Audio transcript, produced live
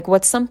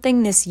What's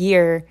something this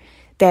year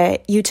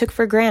that you took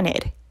for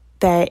granted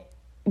that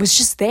was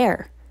just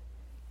there,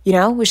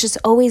 was just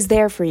always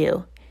there for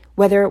you?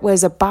 Whether it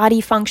was a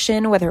body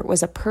function, whether it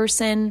was a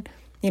person,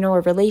 a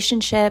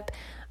relationship,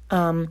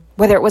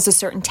 whether it was a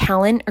certain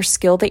talent or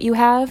skill that you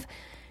have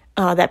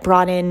that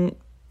brought in,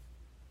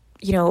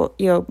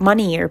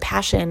 money or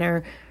passion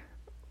or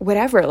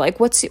whatever.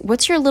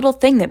 What's your little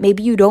thing that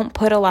maybe you don't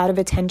put a lot of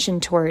attention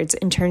towards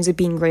in terms of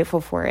being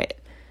grateful for it?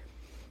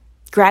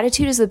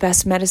 Gratitude is the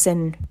best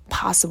medicine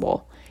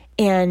possible.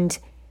 And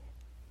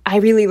I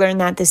really learned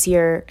that this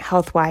year,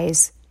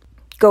 health-wise,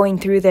 going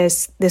through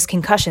this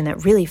concussion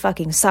that really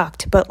fucking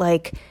sucked. But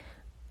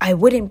I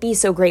wouldn't be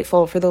so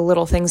grateful for the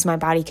little things my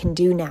body can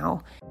do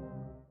now.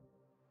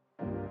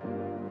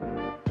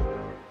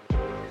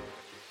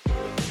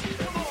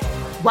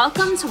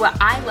 Welcome to What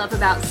I Love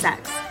About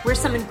Sex, where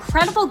some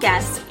incredible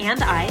guests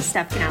and I,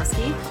 Steph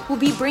Kanowski, will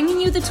be bringing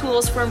you the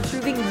tools for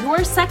improving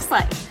your sex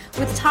life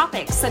with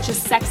topics such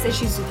as sex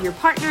issues with your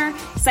partner,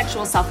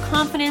 sexual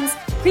self-confidence,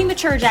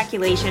 premature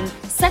ejaculation,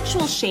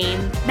 sexual shame,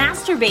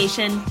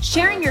 masturbation,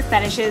 sharing your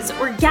fetishes,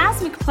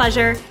 orgasmic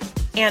pleasure,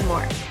 and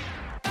more.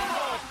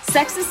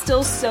 Sex is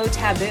still so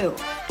taboo,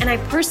 and I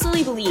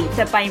personally believe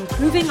that by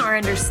improving our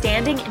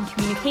understanding and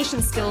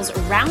communication skills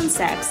around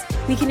sex,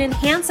 we can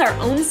enhance our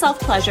own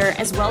self-pleasure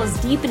as well as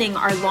deepening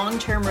our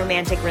long-term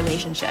romantic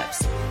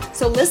relationships.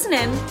 So listen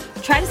in,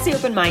 try to stay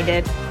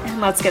open-minded,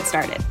 and let's get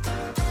started.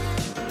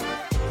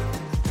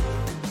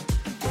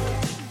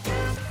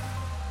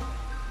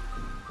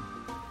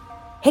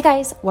 Hey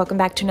guys, welcome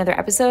back to another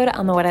episode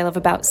on the What I Love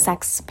About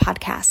Sex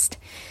podcast.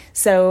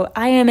 So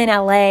I am in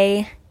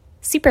LA,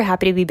 super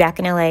happy to be back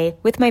in LA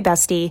with my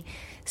bestie,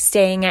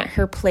 staying at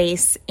her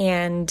place.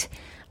 And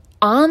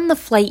on the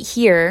flight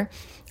here,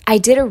 I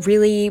did a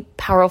really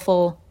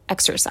powerful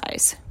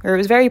exercise, or it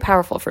was very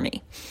powerful for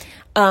me.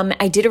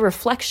 I did a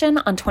reflection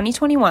on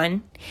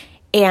 2021,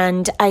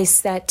 and I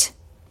set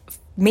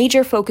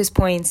major focus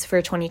points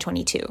for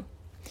 2022.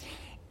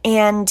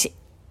 And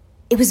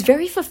it was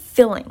very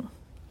fulfilling.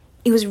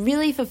 It was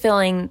really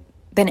fulfilling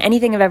than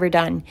anything I've ever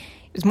done.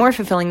 It was more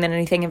fulfilling than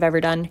anything I've ever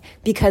done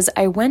because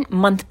I went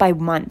month by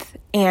month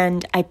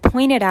and I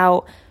pointed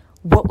out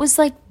what was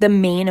the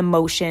main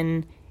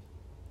emotion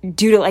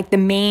due to the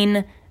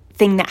main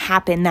thing that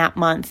happened that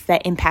month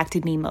that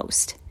impacted me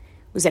most.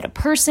 Was it a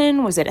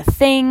person? Was it a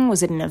thing?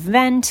 Was it an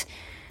event?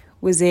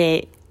 Was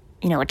it,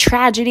 a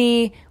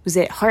tragedy? Was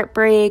it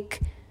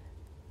heartbreak?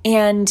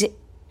 And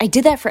I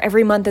did that for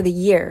every month of the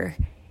year.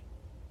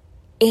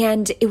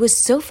 And it was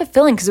so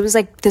fulfilling because it was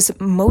this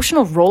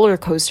emotional roller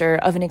coaster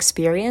of an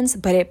experience,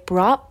 but it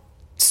brought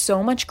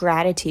so much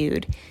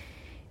gratitude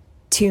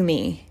to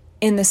me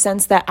in the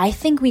sense that I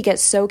think we get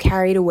so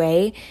carried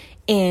away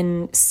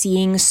in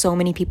seeing so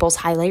many people's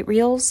highlight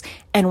reels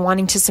and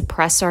wanting to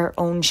suppress our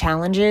own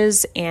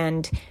challenges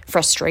and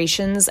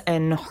frustrations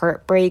and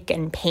heartbreak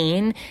and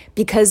pain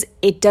because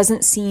it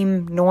doesn't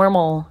seem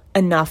normal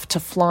enough to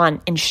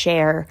flaunt and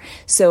share.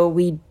 So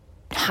we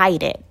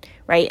hide it.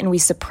 Right? And we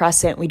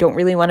suppress it. We don't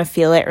really want to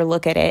feel it or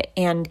look at it.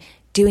 And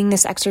doing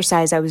this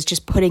exercise, I was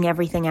just putting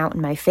everything out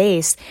in my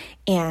face.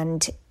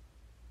 And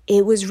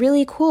it was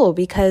really cool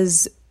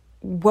because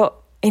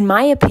in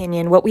my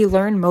opinion, what we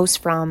learn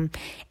most from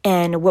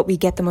and what we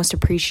get the most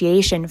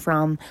appreciation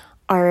from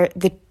are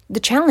the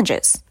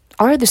challenges,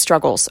 are the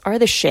struggles, are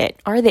the shit,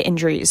 are the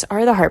injuries,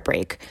 are the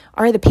heartbreak,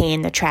 are the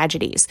pain, the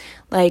tragedies.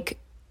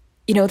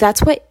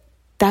 That's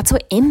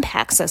what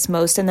impacts us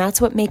most. And that's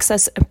what makes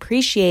us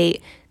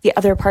appreciate the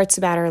other parts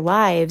about our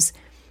lives.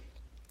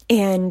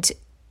 And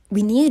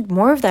we need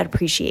more of that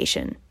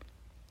appreciation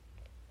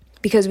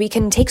because we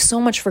can take so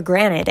much for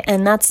granted.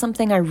 And that's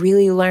something I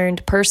really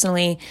learned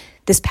personally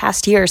this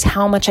past year is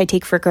how much I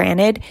take for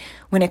granted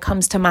when it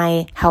comes to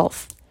my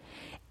health.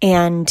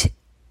 And,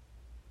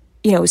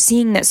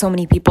 seeing that so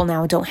many people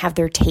now don't have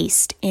their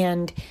taste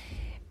and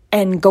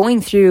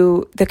going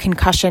through the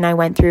concussion I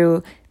went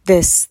through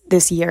this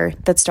year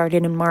that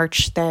started in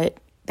March that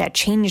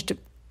changed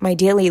my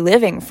daily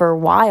living for a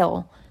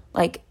while.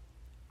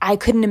 I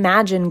couldn't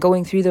imagine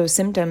going through those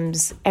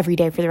symptoms every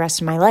day for the rest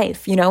of my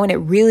life, and it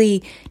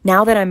really,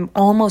 now that I'm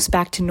almost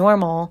back to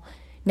normal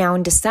now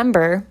in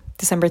December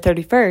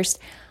 31st,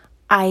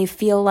 I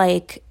feel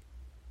like,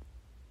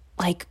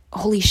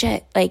 holy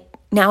shit,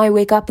 now I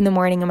wake up in the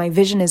morning and my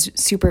vision is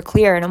super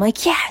clear and I'm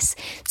like, yes,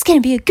 it's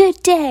going to be a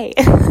good day.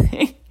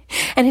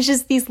 And it's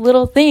just these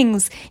little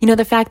things,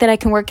 the fact that I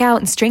can work out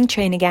and strength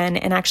train again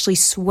and actually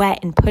sweat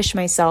and push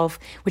myself,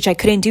 which I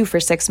couldn't do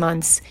for 6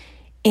 months.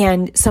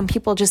 And some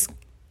people just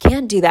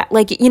can't do that.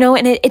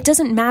 And it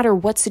doesn't matter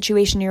what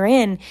situation you're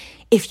in.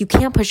 If you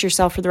can't push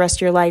yourself for the rest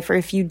of your life, or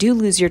if you do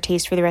lose your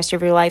taste for the rest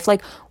of your life,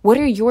 what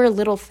are your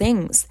little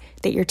things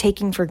that you're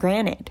taking for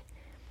granted?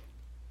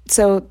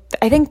 So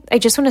I think I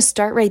just want to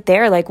start right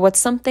there. What's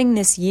something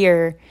this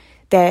year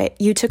that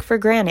you took for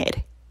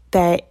granted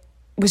that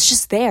was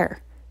just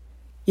there?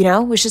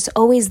 Was just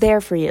always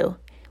there for you,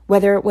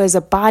 whether it was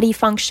a body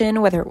function,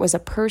 whether it was a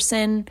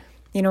person,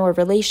 a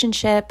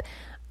relationship,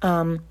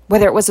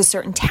 whether it was a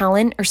certain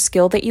talent or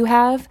skill that you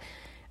have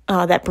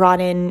that brought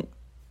in,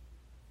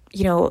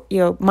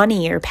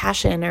 money or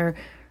passion or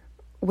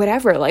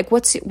whatever. Like,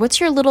 what's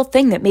your little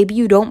thing that maybe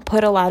you don't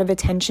put a lot of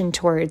attention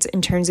towards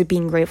in terms of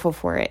being grateful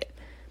for it?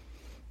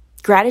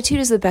 Gratitude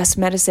is the best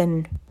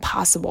medicine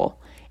possible.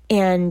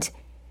 And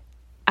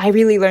I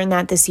really learned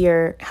that this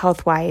year,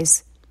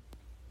 health-wise,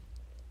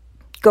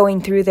 going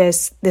through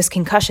this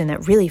concussion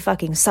that really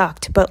fucking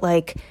sucked. But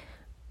like,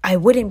 I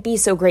wouldn't be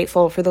so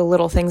grateful for the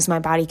little things my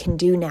body can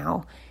do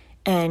now.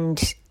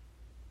 And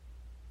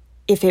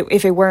if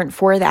it weren't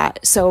for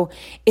that. So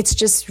it's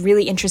just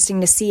really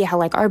interesting to see how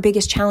like our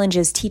biggest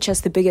challenges teach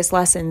us the biggest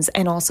lessons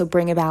and also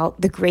bring about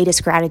the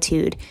greatest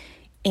gratitude.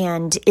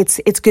 And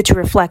it's good to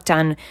reflect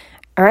on,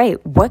 all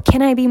right, what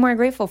can I be more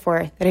grateful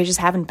for that I just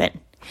haven't been?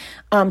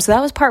 So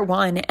that was part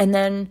one. And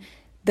then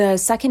the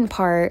second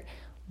part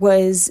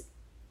was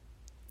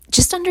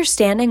just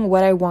understanding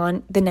what I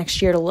want the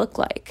next year to look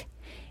like.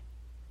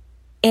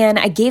 And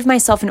I gave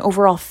myself an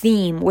overall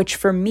theme, which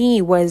for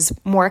me was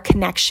more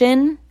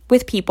connection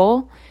with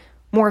people,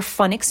 more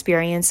fun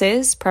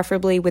experiences,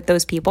 preferably with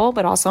those people,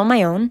 but also on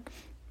my own,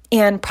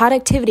 and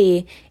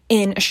productivity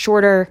in a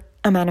shorter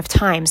amount of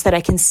time so that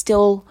I can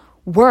still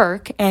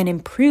work and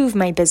improve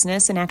my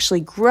business and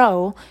actually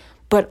grow,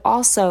 but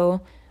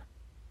also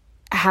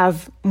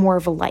have more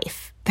of a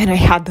life than I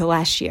had the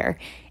last year.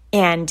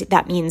 And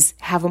that means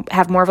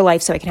have more of a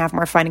life so I can have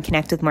more fun and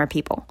connect with more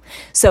people.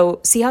 So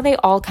see how they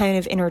all kind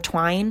of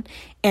intertwine?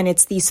 And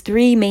it's these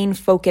three main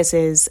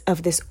focuses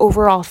of this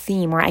overall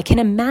theme where I can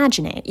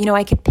imagine it.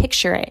 I could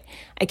picture it.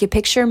 I could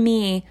picture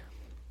me,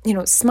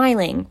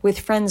 smiling with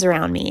friends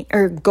around me,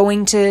 or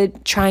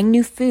trying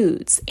new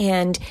foods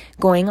and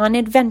going on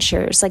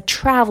adventures, like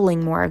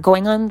traveling more,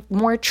 going on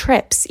more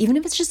trips, even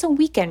if it's just a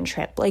weekend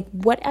trip, like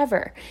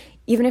whatever.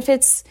 Even if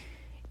it's,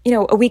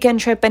 a weekend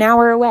trip an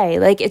hour away,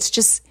 like it's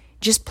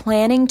just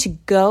planning to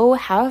go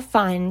have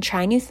fun,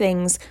 try new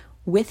things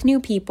with new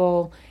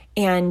people,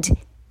 and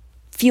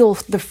feel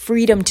the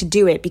freedom to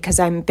do it because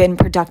I've been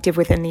productive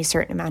within these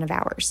certain amount of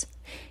hours.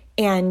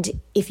 And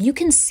if you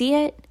can see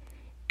it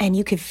and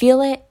you can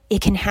feel it,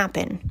 it can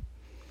happen.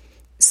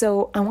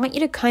 So I want you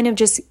to kind of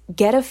just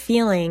get a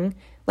feeling,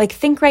 like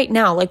think right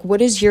now, like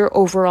what is your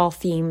overall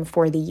theme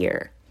for the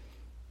year?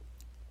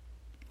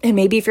 And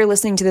maybe if you're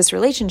listening to this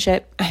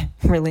relationship,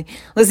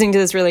 listen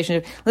to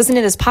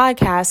this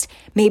podcast,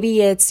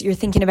 maybe it's you're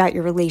thinking about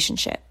your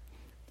relationship.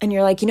 And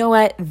you're like, you know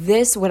what?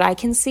 What I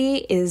can see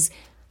is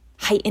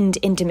heightened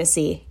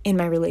intimacy in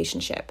my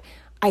relationship.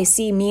 I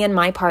see me and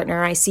my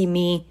partner. I see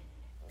me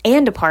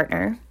and a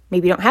partner.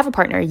 Maybe you don't have a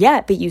partner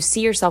yet, but you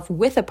see yourself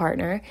with a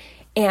partner.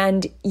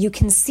 And you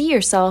can see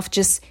yourself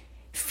just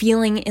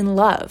feeling in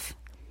love.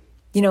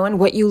 And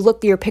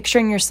you're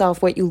picturing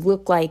yourself, what you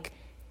look like,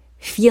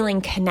 feeling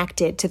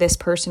connected to this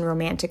person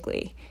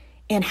romantically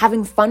and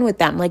having fun with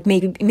them, like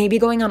maybe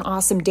going on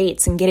awesome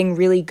dates and getting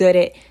really good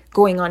at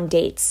going on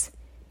dates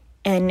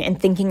and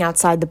thinking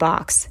outside the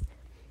box.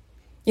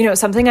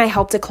 Something I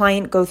helped a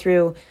client go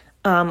through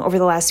over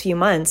the last few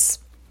months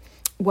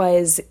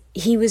was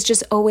he was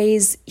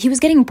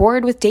getting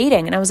bored with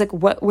dating. And I was like,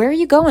 where are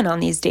you going on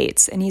these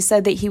dates? And he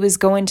said that he was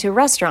going to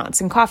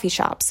restaurants and coffee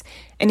shops.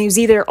 And he was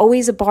either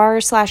always a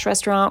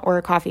bar/restaurant or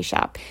a coffee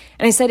shop.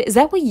 And I said, is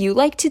that what you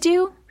like to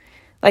do?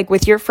 Like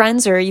with your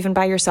friends or even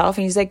by yourself?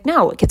 And he's like,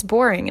 no, it gets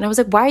boring. And I was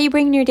like, why are you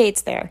bringing your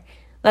dates there?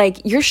 Like,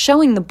 you're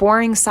showing the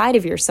boring side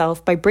of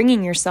yourself by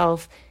bringing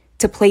yourself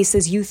to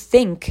places you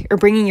think, or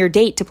bringing your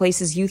date to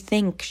places you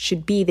think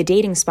should be the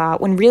dating spot,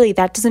 when really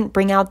that doesn't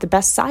bring out the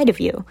best side of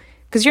you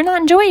because you're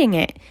not enjoying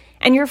it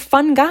and you're a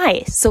fun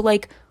guy. So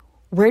like,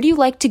 where do you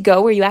like to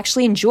go where you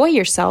actually enjoy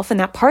yourself and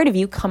that part of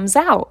you comes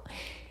out?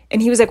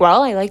 And he was like,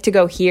 well, I like to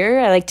go here.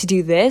 I like to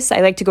do this.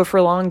 I like to go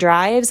for long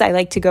drives. I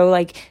like to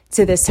go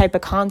to this type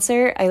of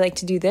concert. I like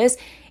to do this.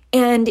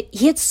 And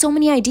he had so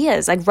many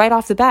ideas, right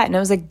off the bat. And I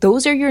was like,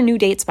 those are your new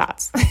date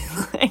spots.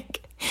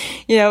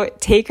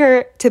 Take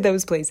her to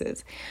those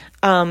places.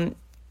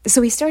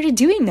 So he started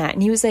doing that.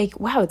 And he was like,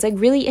 wow, it's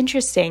really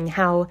interesting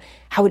how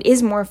it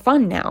is more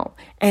fun now.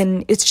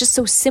 And it's just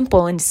so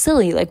simple and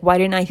silly. Why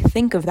didn't I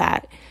think of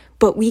that?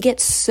 But we get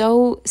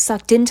so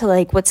sucked into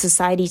what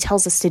society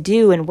tells us to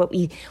do and what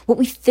we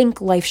think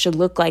life should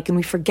look like, and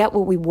we forget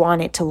what we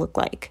want it to look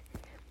like.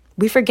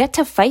 We forget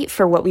to fight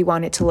for what we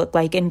want it to look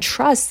like and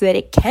trust that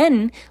it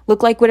can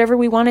look like whatever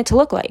we want it to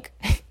look like.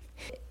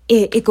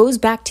 It goes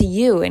back to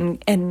you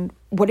and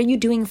what are you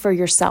doing for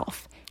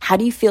yourself? How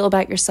do you feel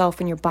about yourself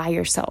when you're by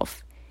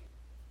yourself?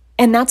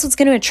 And that's what's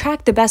going to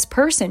attract the best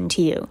person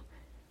to you.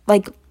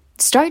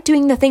 Start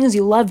doing the things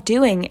you love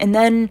doing, and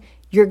then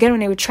you're going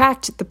to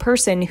attract the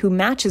person who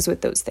matches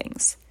with those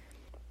things.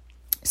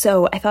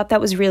 So I thought that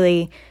was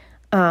really,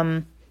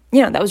 that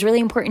was really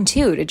important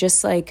too, to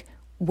just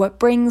what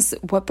brings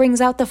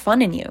out the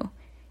fun in you.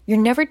 You're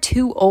never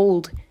too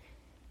old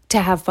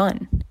to have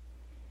fun.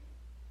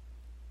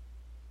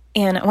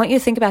 And I want you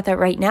to think about that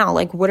right now.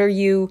 What are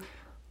you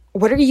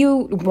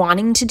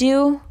wanting to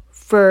do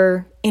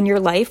in your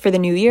life for the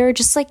new year?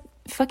 Just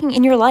fucking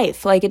in your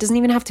life. It doesn't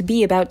even have to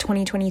be about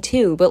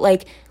 2022,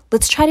 but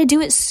let's try to do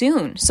it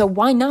soon. So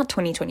why not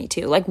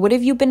 2022? Like, what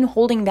have you been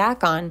holding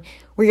back on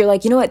where you're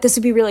like, you know what, this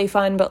would be really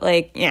fun, but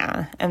like,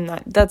 yeah,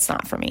 that's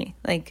not for me.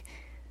 Like,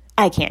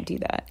 I can't do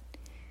that.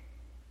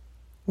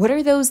 What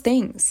are those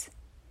things?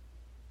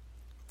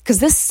 Because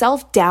this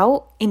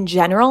self-doubt in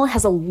general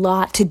has a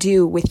lot to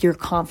do with your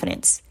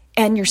confidence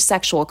and your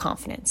sexual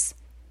confidence,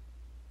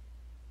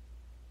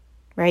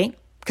 right?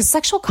 Because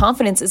sexual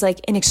confidence is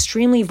like an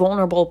extremely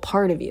vulnerable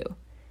part of you.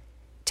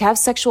 To have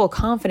sexual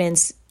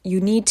confidence,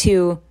 you need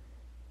to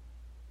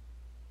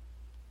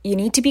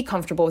be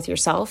comfortable with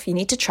yourself. You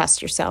need to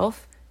trust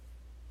yourself.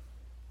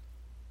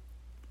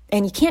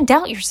 And you can't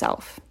doubt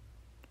yourself.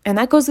 And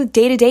that goes with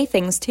day-to-day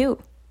things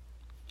too.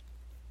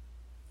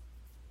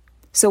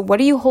 So what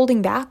are you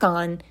holding back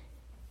on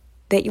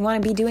that you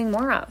want to be doing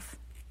more of?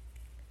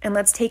 And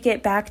let's take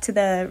it back to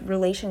the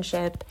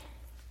relationship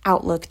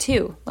outlook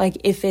too. Like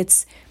if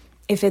it's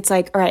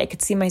like, all right, I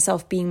could see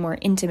myself being more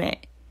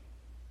intimate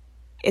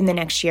in the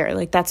next year.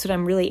 Like that's what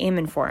I'm really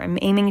aiming for. I'm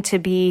aiming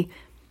to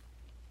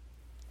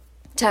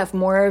have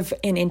more of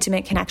an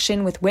intimate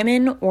connection with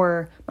women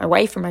or my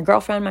wife or my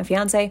girlfriend, my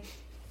fiance.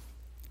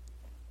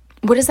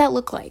 What does that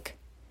look like?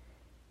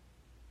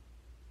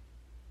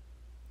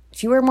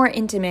 If you are more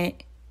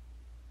intimate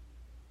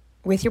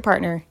with your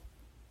partner,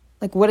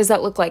 like what does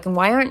that look like? And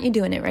why aren't you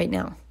doing it right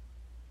now?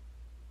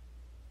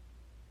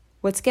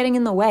 What's getting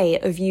in the way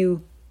of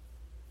you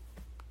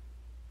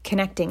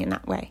connecting in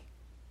that way?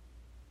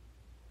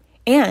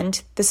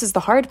 And this is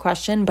the hard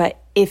question,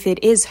 but if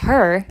it is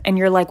her and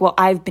you're like, well,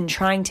 I've been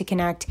trying to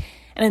connect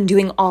and I'm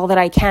doing all that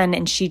I can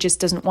and she just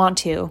doesn't want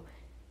to.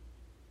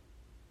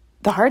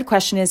 The hard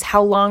question is,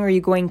 how long are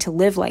you going to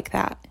live like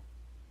that?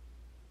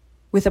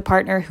 With a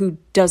partner who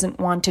doesn't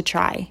want to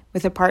try,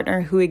 with a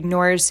partner who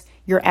ignores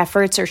your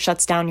efforts or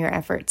shuts down your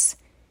efforts.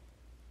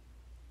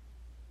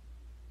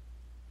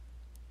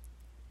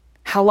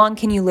 How long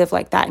can you live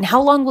like that? And how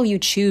long will you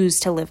choose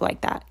to live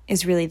like that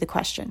is really the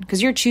question,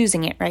 because you're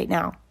choosing it right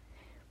now.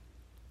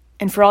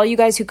 And for all you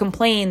guys who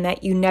complain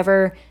that you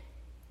never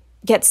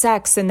get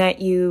sex and that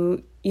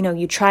you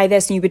try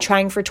this and you've been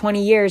trying for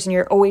 20 years and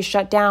you're always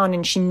shut down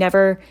and she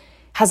never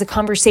has a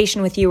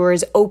conversation with you or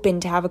is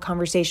open to have a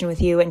conversation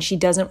with you and she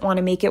doesn't want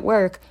to make it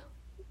work,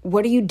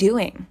 what are you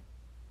doing?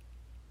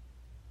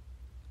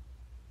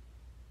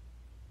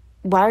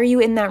 Why are you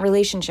in that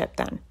relationship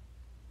then?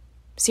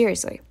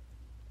 Seriously.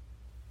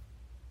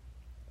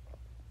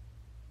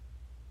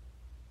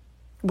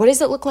 What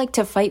does it look like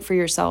to fight for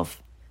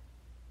yourself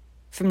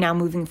from now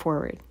moving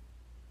forward?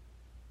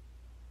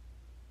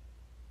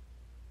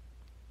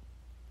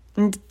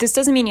 And this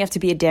doesn't mean you have to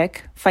be a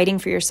dick. Fighting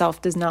for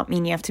yourself does not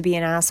mean you have to be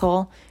an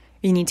asshole.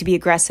 You need to be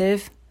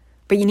aggressive,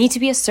 but you need to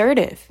be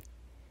assertive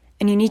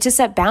and you need to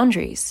set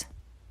boundaries.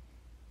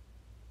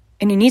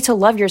 And you need to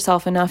love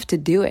yourself enough to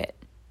do it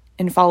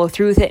and follow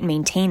through with it and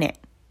maintain it.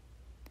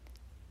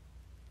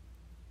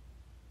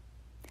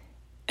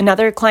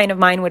 Another client of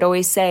mine would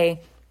always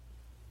say,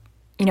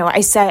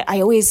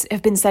 I always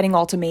have been setting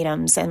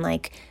ultimatums and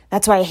like,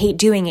 that's why I hate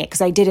doing it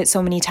because I did it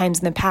so many times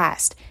in the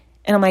past.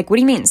 And I'm like, what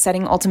do you mean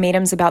setting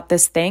ultimatums about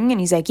this thing? And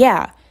he's like,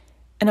 yeah.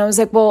 And I was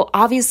like, well,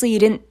 obviously you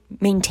didn't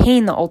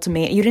maintain the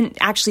ultimatum. You didn't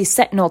actually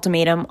set an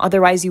ultimatum.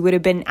 Otherwise you would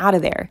have been out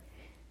of there.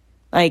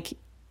 Like,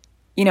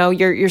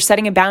 you're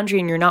setting a boundary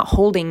and you're not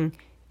holding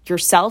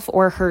yourself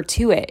or her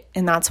to it.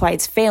 And that's why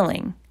it's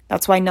failing.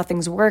 That's why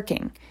nothing's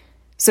working.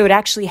 So it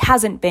actually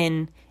hasn't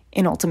been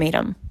an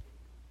ultimatum,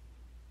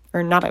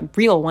 or not a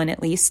real one,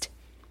 at least,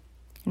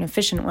 an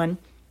efficient one.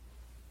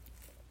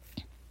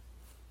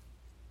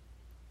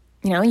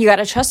 You got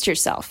to trust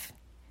yourself.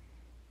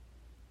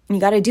 And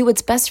you got to do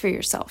what's best for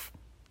yourself.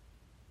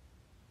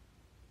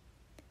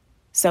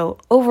 So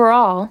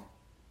overall,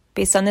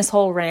 based on this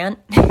whole rant,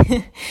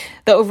 the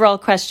overall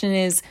question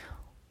is,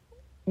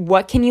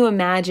 what can you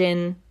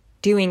imagine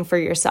doing for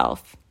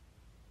yourself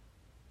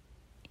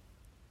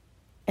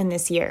in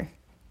this year,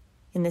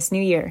 in this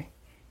new year?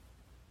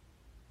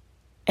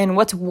 And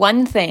what's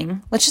one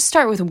thing, let's just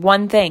start with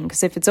one thing,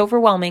 because if it's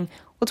overwhelming,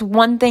 what's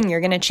one thing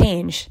you're going to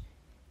change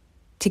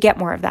to get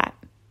more of that?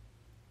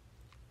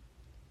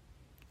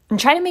 And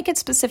try to make it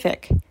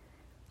specific.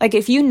 Like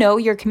if you know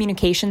your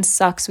communication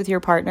sucks with your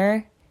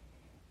partner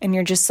and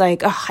you're just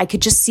like, oh, I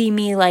could just see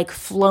me like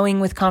flowing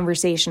with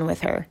conversation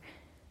with her.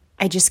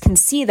 I just can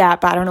see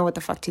that, but I don't know what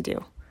the fuck to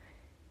do.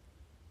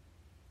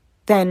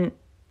 Then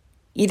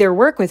either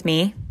work with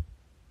me,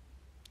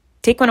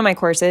 take one of my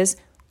courses,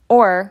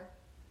 or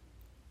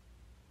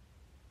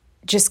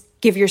just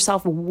give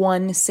yourself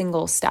one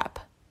single step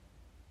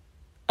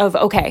of,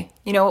 okay,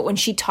 you know what, when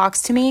she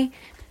talks to me,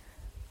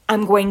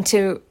 I'm going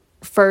to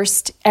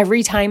first,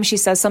 every time she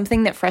says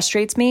something that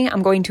frustrates me,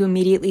 I'm going to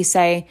immediately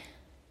say,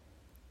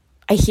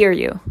 I hear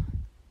you.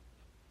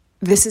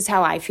 This is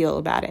how I feel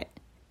about it.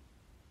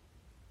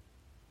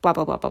 Blah,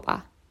 blah, blah, blah,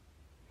 blah.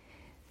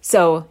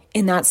 So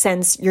in that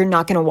sense, you're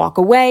not going to walk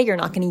away. You're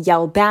not going to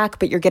yell back,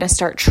 but you're going to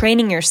start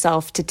training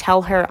yourself to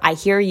tell her, I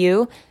hear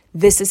you.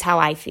 This is how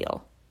I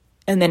feel.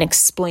 And then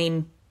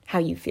explain how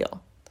you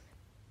feel.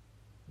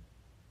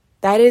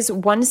 That is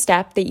one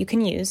step that you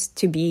can use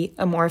to be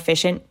a more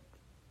efficient,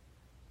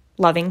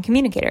 loving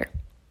communicator,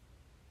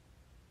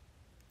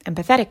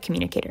 empathetic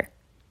communicator,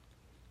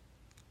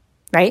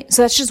 right?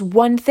 So that's just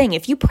one thing.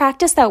 If you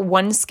practice that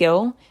one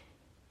skill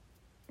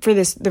for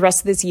the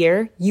rest of this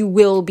year, you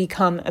will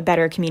become a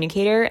better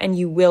communicator and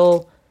you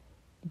will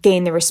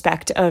gain the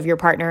respect of your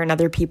partner and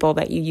other people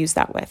that you use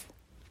that with.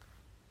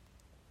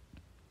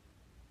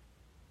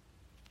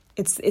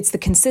 It's the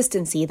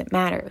consistency that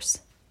matters.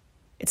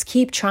 It's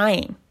keep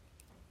trying.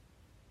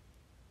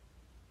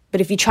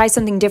 But if you try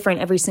something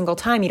different every single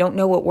time, you don't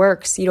know what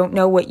works. You don't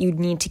know what you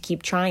need to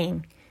keep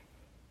trying,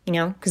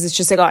 because it's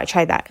just like, oh, I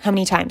tried that. How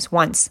many times?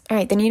 Once. All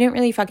right, then you didn't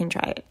really fucking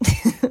try it.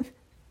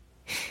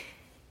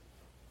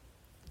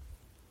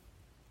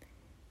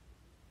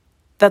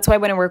 That's why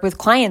when I work with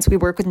clients, we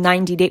work in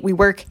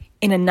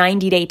a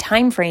 90-day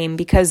time frame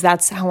because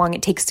that's how long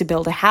it takes to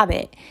build a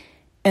habit.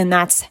 And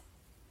that's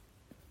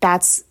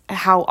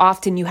how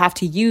often you have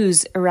to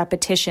use a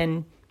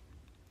repetition,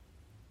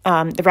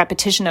 the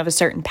repetition of a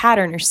certain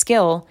pattern or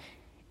skill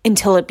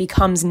until it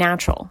becomes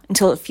natural,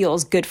 until it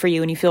feels good for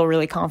you and you feel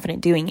really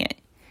confident doing it.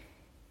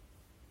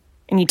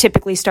 And you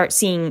typically start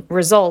seeing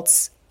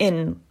results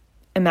in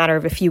a matter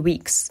of a few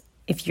weeks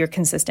if you're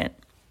consistent.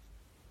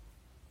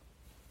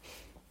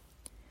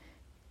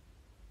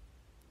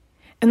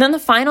 And then the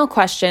final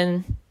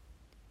thing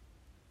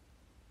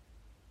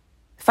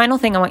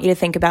I want you to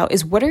think about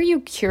is, what are you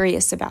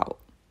curious about?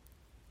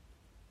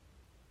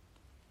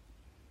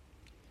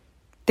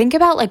 Think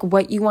about like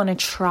what you want to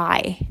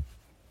try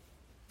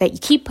that you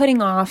keep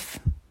putting off.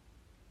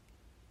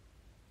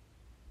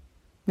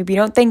 Maybe you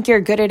don't think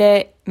you're good at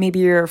it. Maybe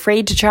you're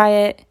afraid to try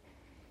it.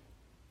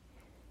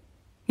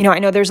 I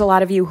know there's a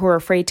lot of you who are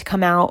afraid to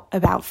come out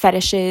about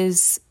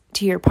fetishes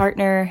to your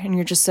partner, and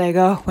you're just like,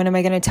 oh, when am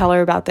I going to tell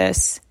her about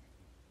this?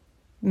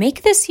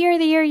 Make this year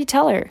the year you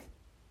tell her.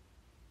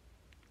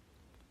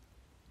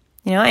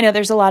 I know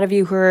there's a lot of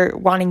you who are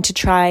wanting to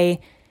try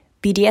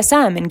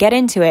BDSM and get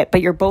into it,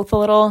 but you're both a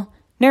little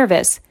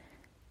nervous.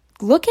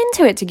 Look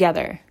into it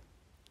together.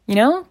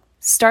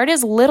 Start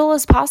as little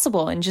as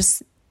possible and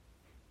just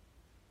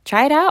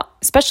try it out,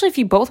 especially if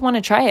you both want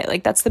to try it.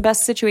 Like, that's the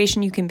best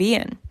situation you can be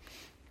in.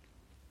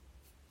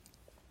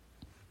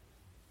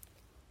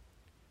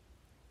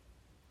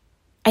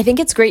 I think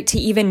it's great to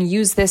even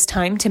use this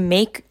time to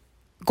make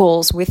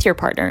goals with your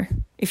partner.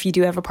 If you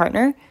do have a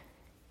partner,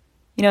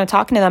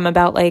 talking to them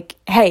about like,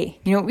 hey,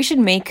 we should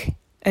make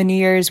like a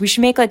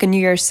New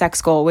Year's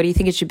sex goal. What do you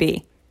think it should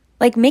be?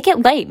 Like, make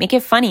it light, make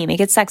it funny, make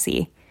it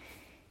sexy.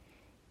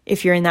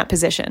 If you're in that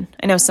position.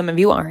 I know some of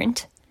you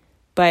aren't,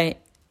 but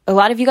a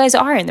lot of you guys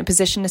are in the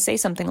position to say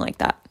something like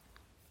that.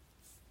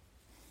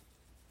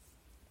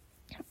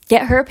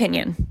 Get her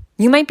opinion.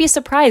 You might be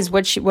surprised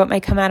what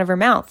might come out of her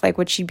mouth, like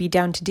what she'd be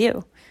down to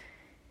do.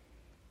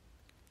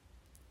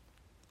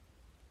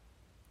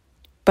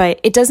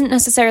 But it doesn't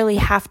necessarily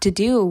have to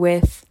do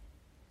with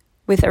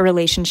a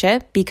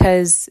relationship,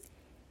 because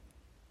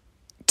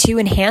to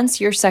enhance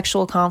your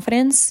sexual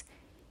confidence,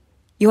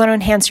 you want to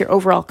enhance your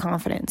overall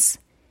confidence.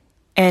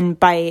 And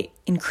by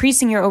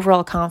increasing your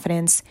overall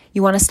confidence,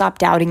 you want to stop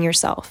doubting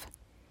yourself.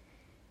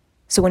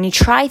 So when you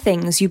try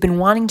things you've been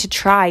wanting to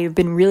try, you've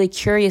been really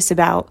curious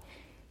about,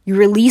 you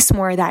release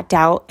more of that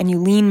doubt and you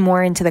lean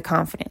more into the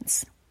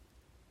confidence.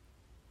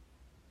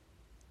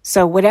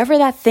 So whatever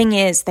that thing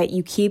is that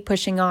you keep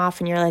pushing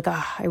off and you're like,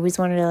 oh, I always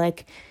wanted to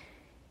like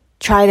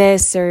try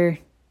this or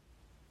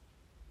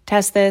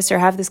test this or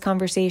have this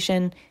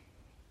conversation,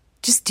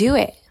 just do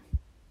it.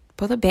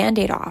 Pull the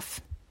Band-Aid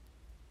off.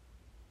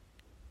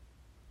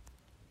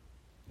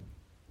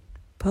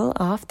 Pull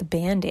off the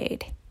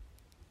Band-Aid.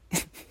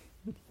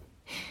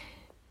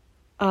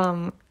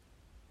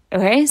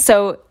 Okay,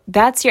 so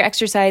that's your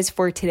exercise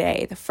for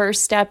today. The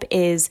first step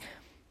is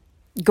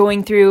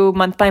going through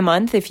month by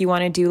month. If you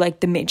want to do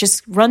like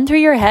just run through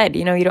your head,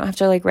 you don't have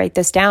to like write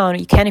this down.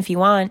 You can if you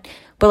want,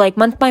 but like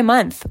month by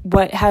month,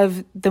 what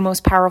have the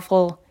most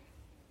powerful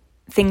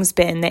things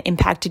been that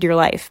impacted your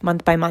life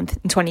month by month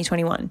in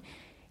 2021?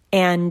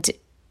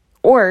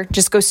 Or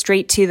just go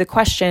straight to the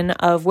question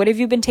of, what have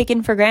you been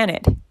taking for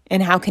granted?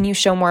 And how can you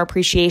show more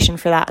appreciation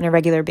for that on a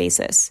regular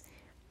basis?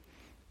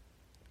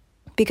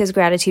 Because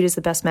gratitude is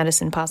the best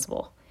medicine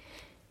possible.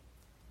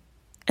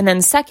 And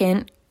then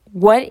second,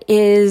 what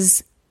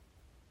is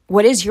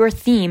your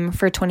theme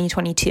for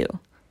 2022?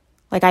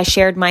 Like I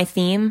shared my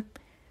theme,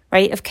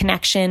 right, of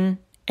connection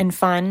and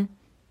fun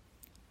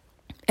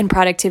and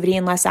productivity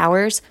in less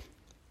hours.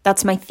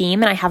 That's my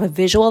theme, and I have a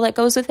visual that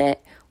goes with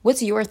it.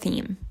 What's your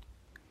theme?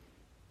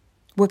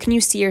 What can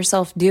you see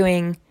yourself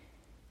doing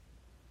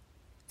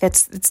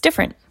that's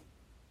different?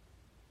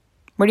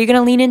 What are you going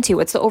to lean into?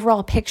 What's the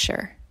overall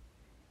picture?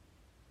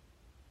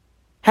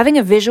 Having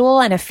a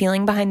visual and a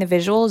feeling behind the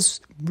visual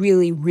is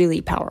really, really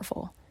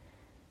powerful.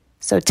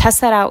 So test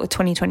that out with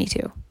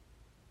 2022.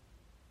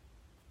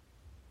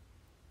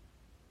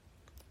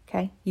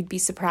 Okay? You'd be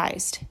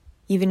surprised,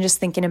 even just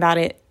thinking about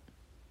it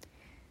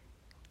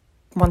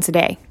once a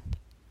day.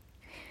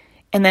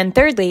 And then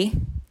thirdly,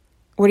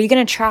 what are you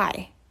going to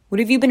try? What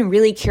have you been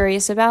really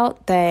curious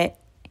about that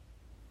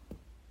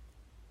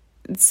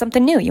it's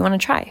something new you want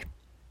to try?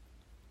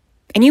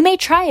 And you may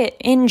try it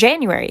in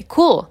January.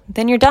 Cool.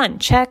 Then you're done.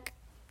 Check.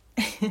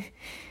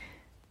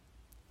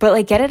 But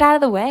like, get it out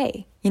of the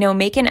way.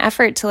 Make an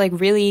effort to like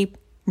really,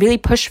 really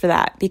push for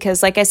that.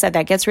 Because like I said,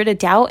 that gets rid of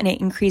doubt and it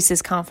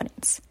increases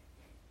confidence.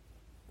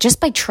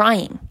 Just by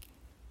trying.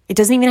 It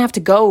doesn't even have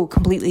to go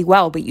completely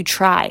well, but you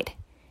tried.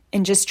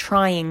 And just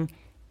trying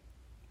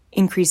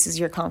increases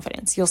your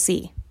confidence. You'll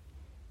see.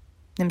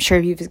 I'm sure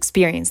you've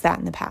experienced that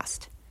in the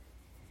past.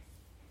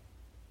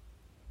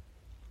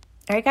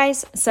 All right,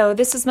 guys. So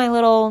this is my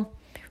little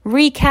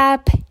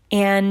recap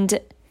and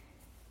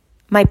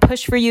my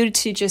push for you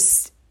to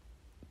just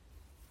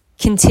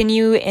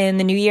continue in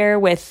the new year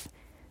with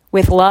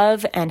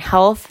love and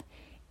health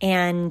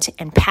and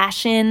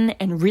passion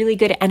and really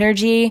good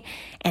energy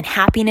and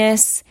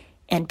happiness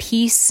and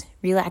peace,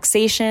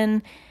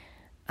 relaxation.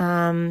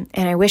 And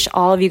I wish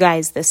all of you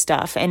guys this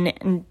stuff.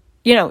 And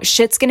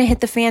shit's going to hit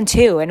the fan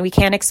too. And we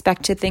can't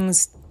expect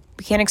things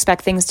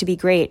to be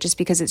great just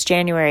because it's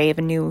January of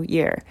a new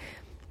year.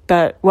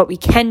 But what we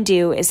can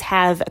do is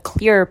have a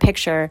clearer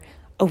picture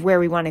of where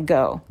we want to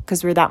go,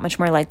 because we're that much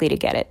more likely to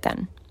get it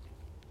then.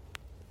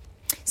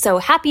 So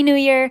Happy New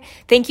Year.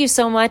 Thank you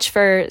so much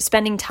for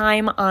spending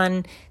time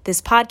on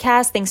this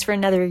podcast. Thanks for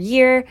another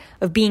year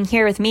of being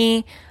here with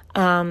me.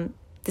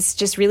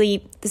 This is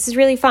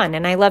really fun.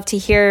 And I love to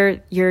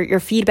hear your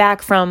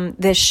feedback from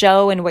this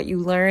show and what you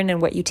learn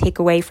and what you take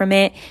away from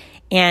it.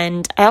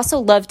 And I also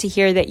love to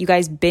hear that you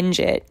guys binge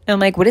it. And I'm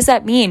like, what does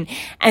that mean?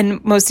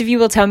 And most of you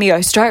will tell me,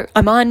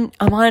 I'm on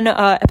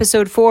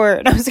episode 4.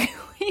 And I was like,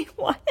 wait,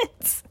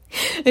 what?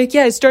 Like,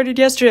 yeah, I started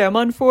yesterday. I'm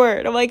on 4.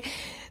 And I'm like,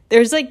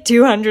 there's like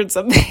 200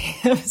 something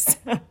episodes.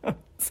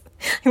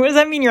 What does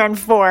that mean you're on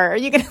 4? Are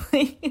you going to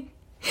like...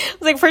 I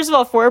was like, first of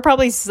all, 4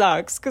 probably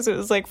sucks because it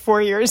was like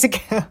 4 years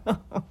ago.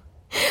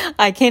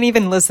 I can't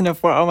even listen to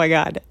 4. Oh my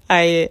God.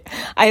 I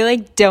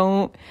like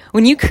don't,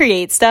 when you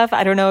create stuff,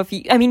 I don't know if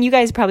you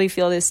guys probably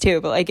feel this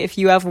too, but like if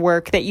you have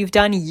work that you've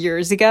done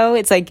years ago,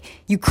 it's like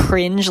you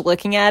cringe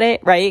looking at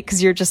it, right?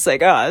 Because you're just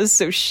like, oh, this is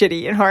so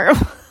shitty and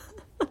horrible.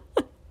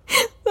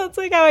 That's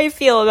like how I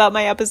feel about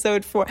my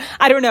episode 4.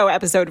 I don't know,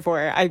 episode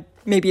 4.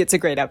 Maybe it's a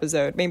great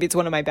episode. Maybe it's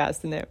one of my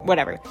best and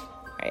whatever.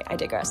 All right, I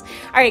digress.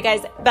 All right,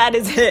 guys, that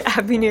is it.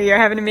 Happy New Year.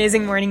 Have an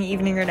amazing morning,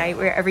 evening, or night,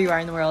 wherever you are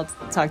in the world.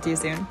 Talk to you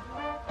soon.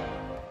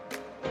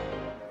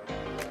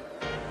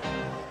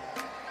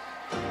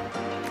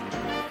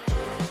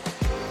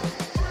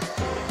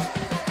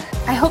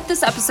 I hope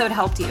this episode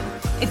helped you.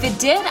 If it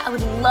did, I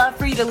would love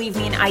for you to leave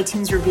me an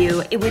iTunes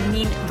review. It would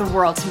mean the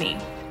world to me.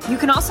 You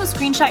can also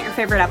screenshot your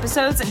favorite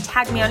episodes and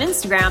tag me on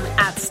Instagram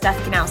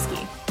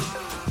 @StephKanowski.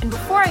 And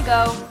before I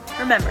go,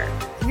 remember,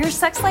 your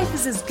sex life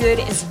is as good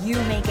as you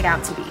make it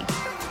out to be.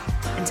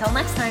 Until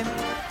next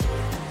time.